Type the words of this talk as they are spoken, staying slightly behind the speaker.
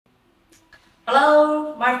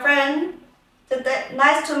Hello, my friend.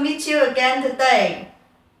 Nice to meet you again today.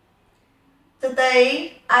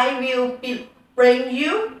 Today, I will bring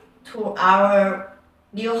you to our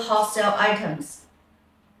new wholesale items.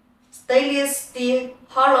 Stainless steel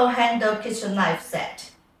hollow handle kitchen knife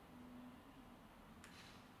set.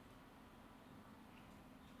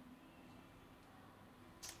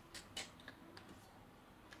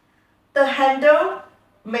 The handle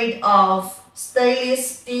made of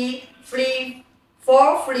stainless steel free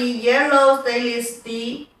yellow stainless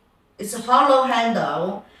steel is a hollow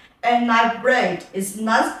handle and knife blade is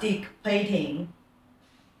non-stick plating.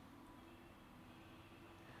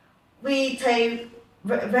 We take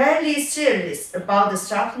very serious about the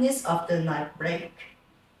sharpness of the knife blade.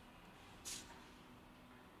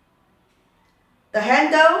 The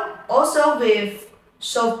handle also with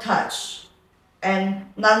soft touch and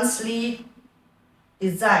non-slip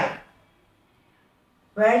design.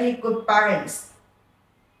 Very good balance.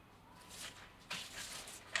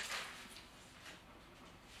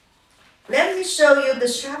 Let me show you the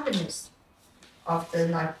sharpness of the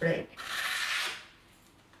knife blade.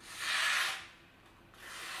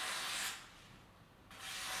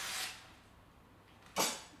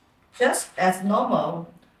 Just as normal,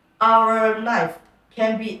 our knife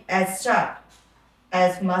can be as sharp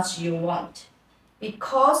as much you want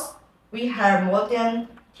because we have more than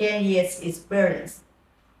 10 years experience.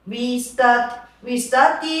 We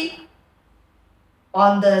study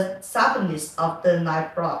on the sharpness of the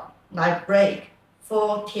knife blade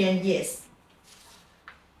for 10 years.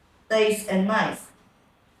 Days and nights.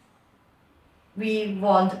 We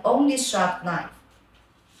want only sharp knife.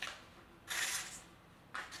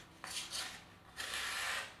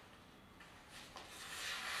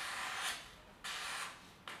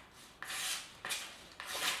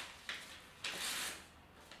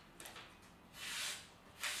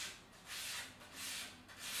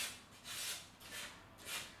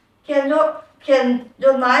 Can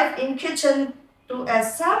your knife in kitchen do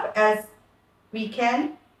as sharp as we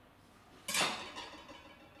can?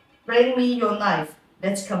 Bring me your knife.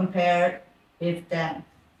 Let's compare with them.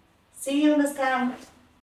 See you next time.